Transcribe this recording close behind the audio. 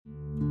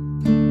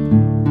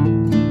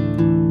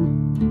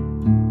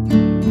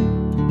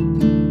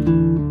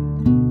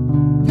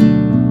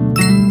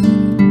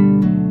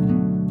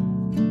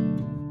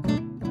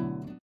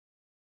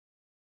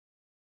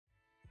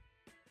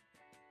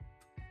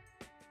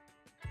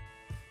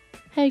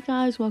Hey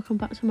guys, welcome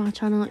back to my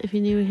channel. If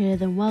you're new here,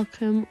 then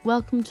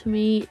welcome to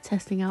me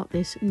testing out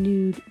this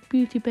nude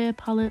Beauty Bay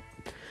palette.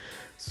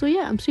 So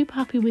yeah, I'm super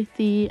happy with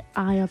the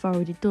eye I've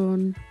already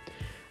done,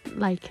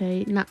 like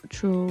a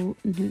natural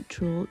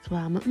neutral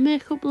glam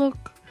makeup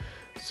look.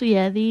 So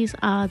yeah, these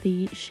are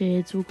the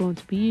shades we're going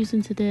to be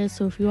using today.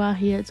 So if you are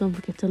here, don't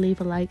forget to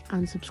leave a like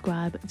and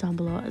subscribe down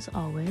below as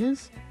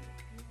always.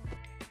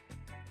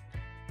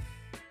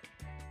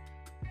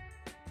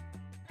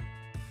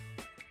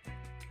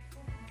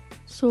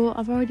 So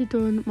I've already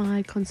done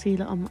my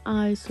concealer on my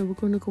eyes, so we're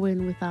going to go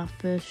in with our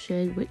first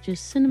shade, which is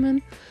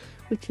Cinnamon,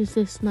 which is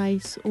this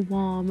nice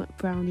warm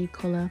brownie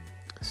colour,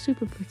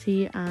 super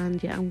pretty.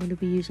 And yeah, I'm going to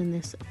be using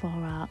this for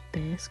our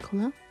base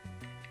colour.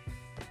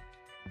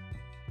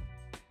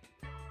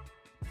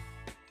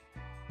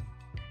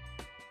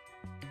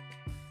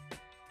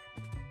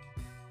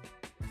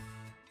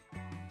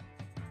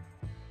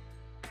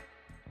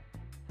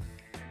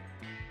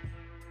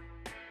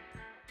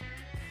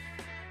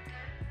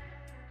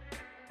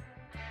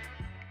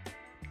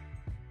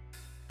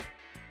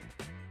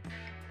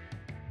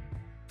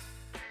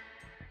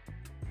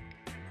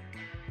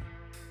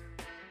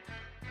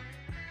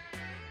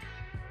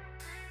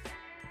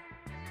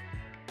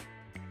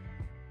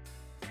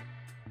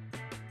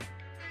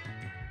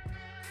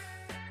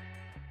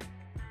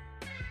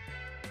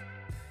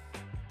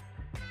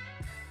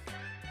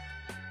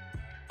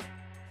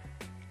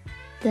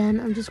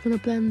 Then I'm just going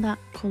to blend that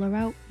colour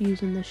out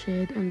using the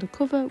shade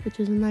Undercover, which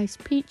is a nice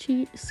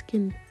peachy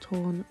skin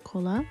tone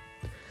colour.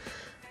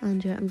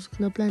 And yeah, I'm just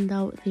going to blend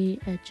out the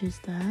edges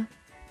there.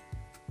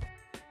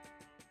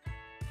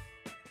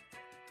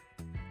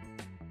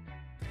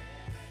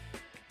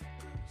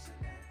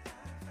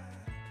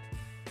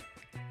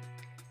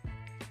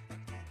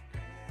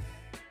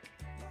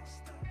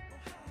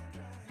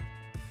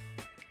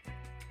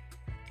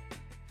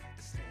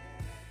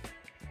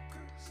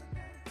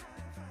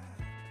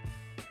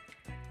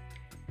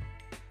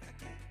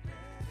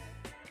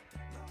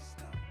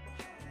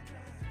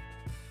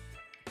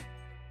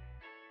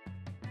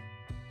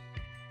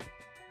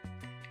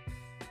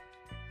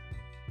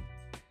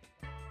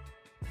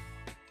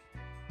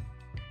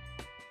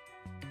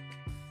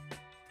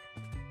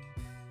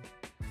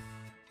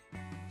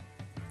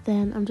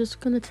 Then I'm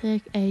just going to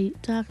take a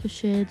darker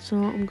shade, so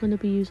I'm going to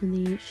be using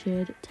the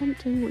shade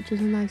Tempting, which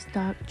is a nice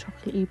dark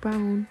chocolatey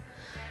brown.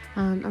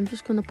 And I'm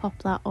just going to pop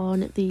that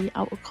on the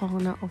outer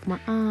corner of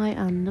my eye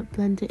and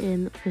blend it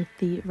in with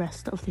the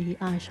rest of the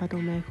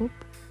eyeshadow makeup.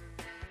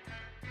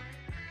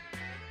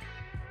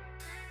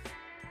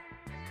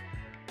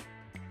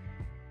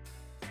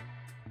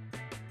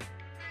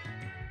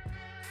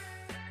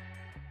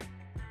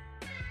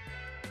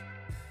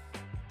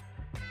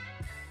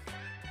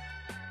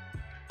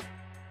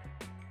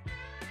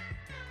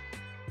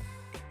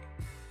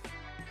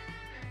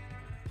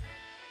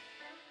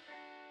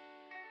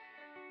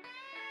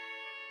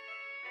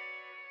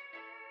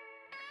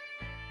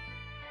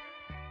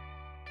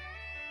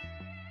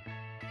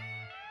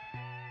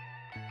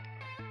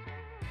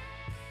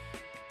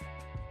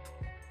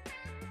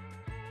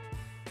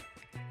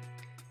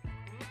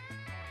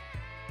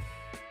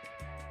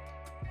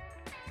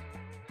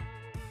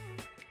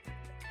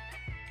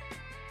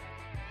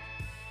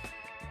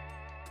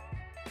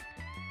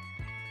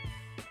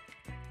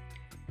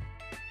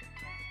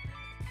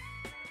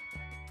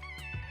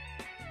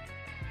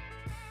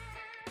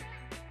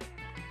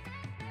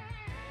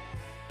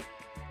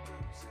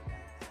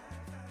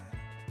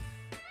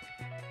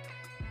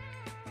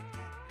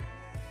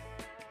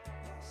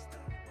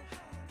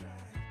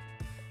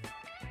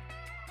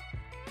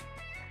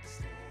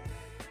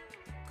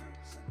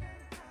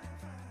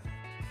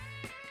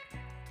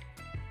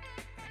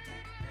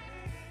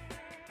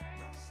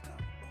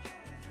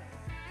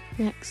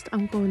 Next,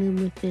 I'm going in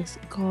with this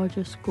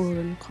gorgeous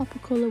golden copper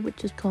colour,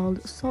 which is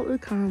called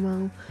Salted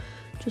Caramel,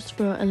 just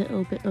for a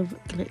little bit of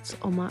glitz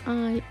on my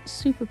eye.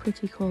 Super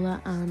pretty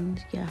colour,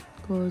 and yeah,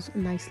 goes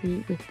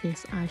nicely with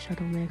this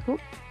eyeshadow makeup.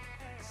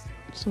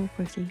 So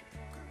pretty.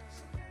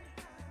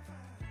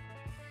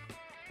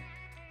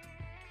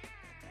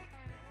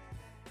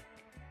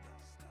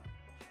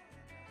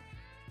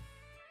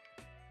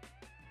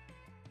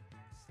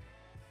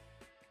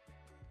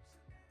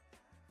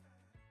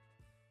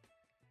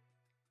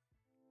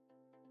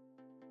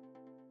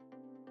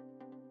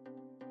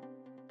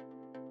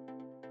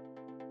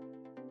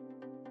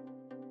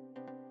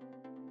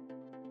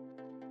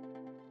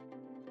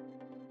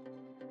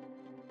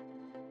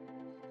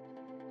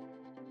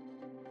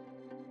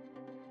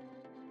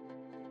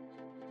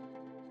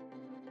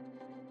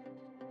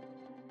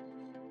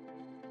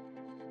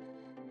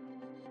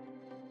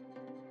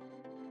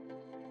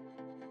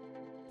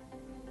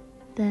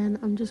 Then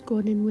I'm just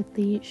going in with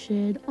the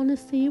shade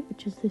Honesty,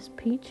 which is this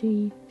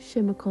peachy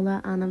shimmer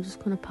colour, and I'm just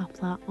going to pop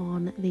that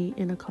on the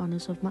inner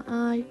corners of my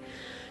eye,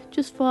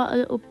 just for a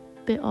little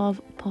bit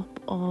of pop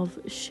of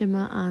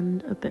shimmer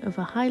and a bit of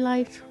a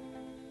highlight.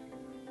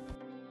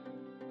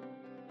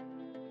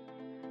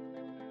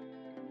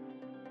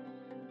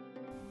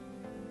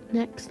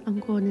 Next I'm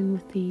going in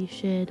with the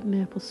shade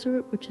Maple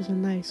Syrup, which is a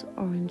nice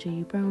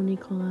orangey brownie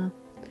colour.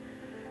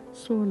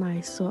 So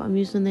nice. So I'm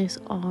using this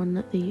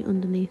on the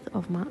underneath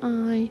of my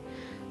eye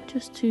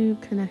just to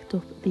connect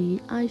up the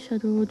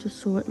eyeshadow, just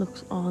so it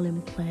looks all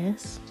in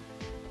place.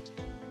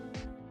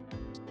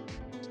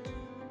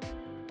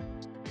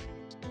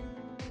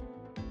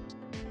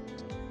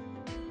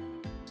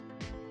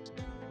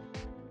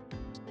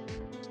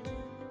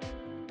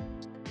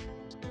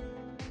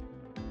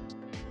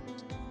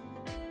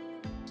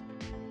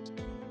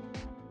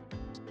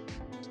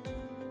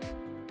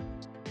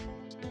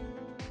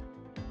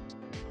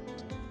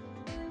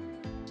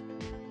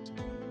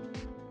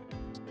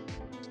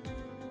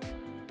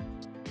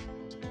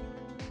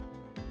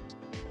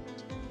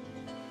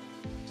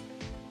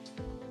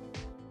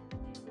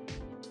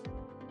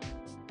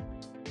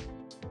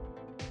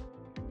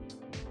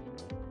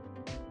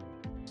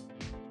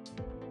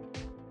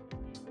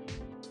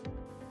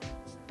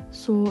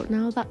 So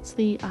now that's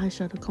the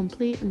eyeshadow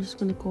complete, I'm just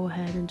going to go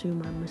ahead and do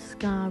my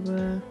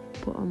mascara,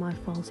 put on my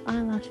false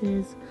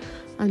eyelashes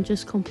and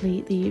just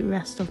complete the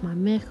rest of my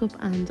makeup,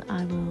 and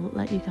I will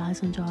let you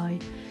guys enjoy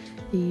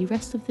the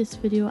rest of this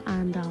video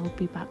and I'll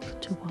be back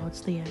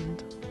towards the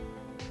end.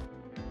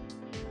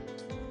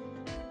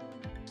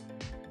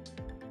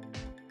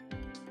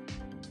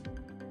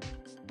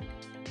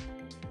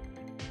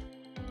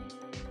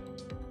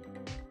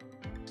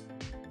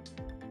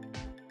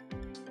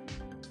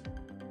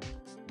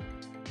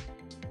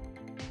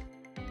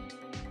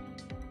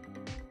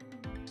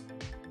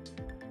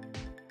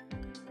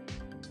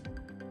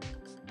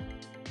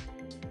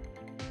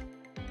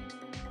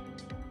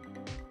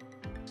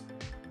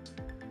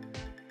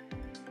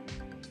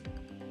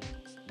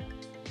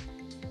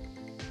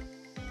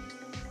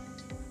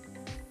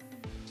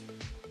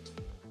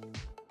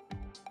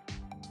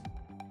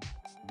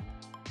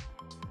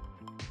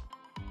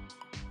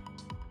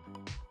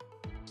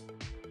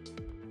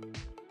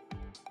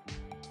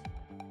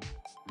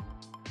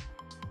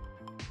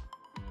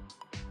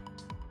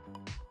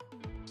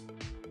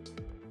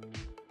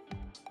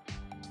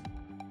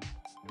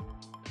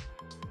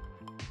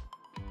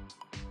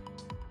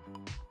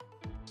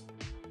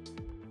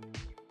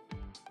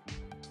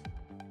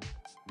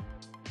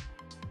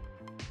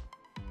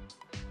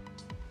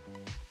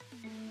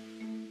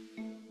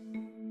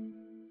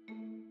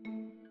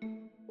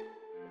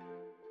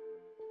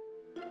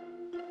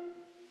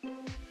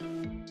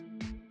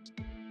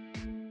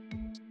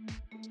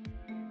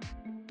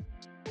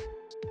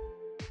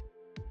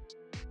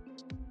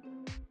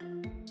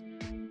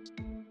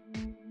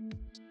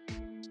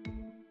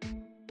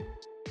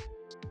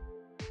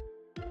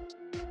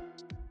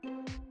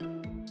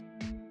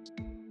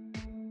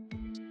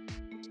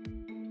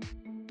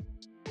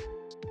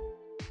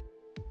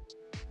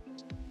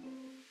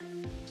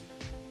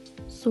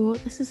 So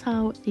this is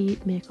how the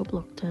makeup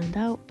look turned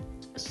out.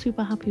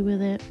 Super happy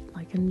with it,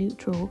 like a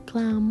neutral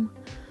glam,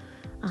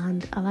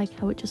 and I like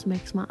how it just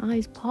makes my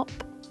eyes pop.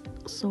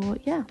 So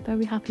yeah,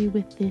 very happy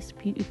with this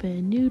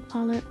BEAUTYBAY nude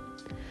palette.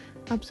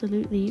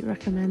 Absolutely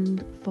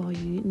recommend for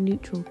you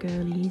neutral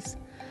girlies.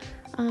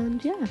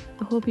 And yeah,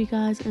 I hope you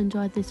guys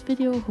enjoyed this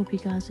video. Hope you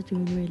guys are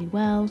doing really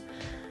well.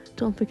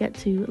 Don't forget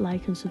to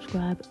like and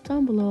subscribe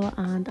down below,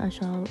 and I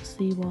shall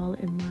see you all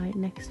in my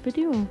next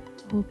video.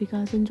 I hope you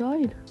guys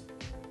enjoyed.